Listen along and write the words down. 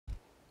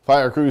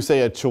Fire crews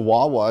say a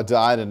chihuahua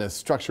died in a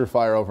structure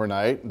fire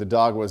overnight. The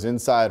dog was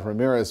inside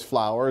Ramirez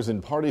flowers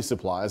and party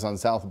supplies on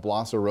South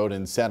Blosser Road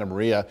in Santa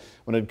Maria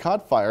when it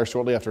caught fire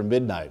shortly after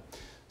midnight.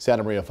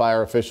 Santa Maria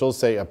fire officials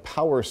say a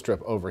power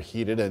strip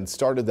overheated and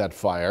started that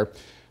fire.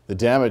 The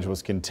damage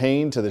was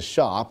contained to the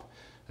shop.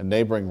 A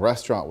neighboring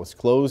restaurant was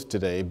closed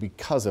today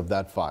because of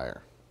that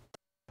fire.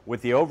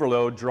 With the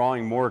overload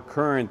drawing more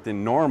current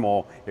than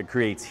normal, it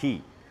creates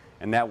heat.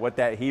 And what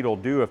that heat will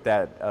do, if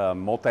that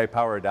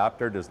multi-power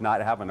adapter does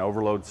not have an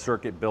overload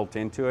circuit built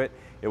into it,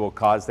 it will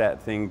cause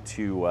that thing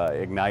to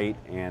ignite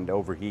and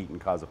overheat and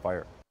cause a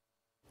fire.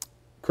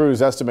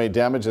 Crews estimate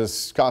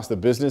damages cost the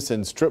business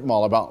and strip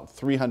mall about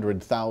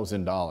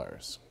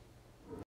 $300,000.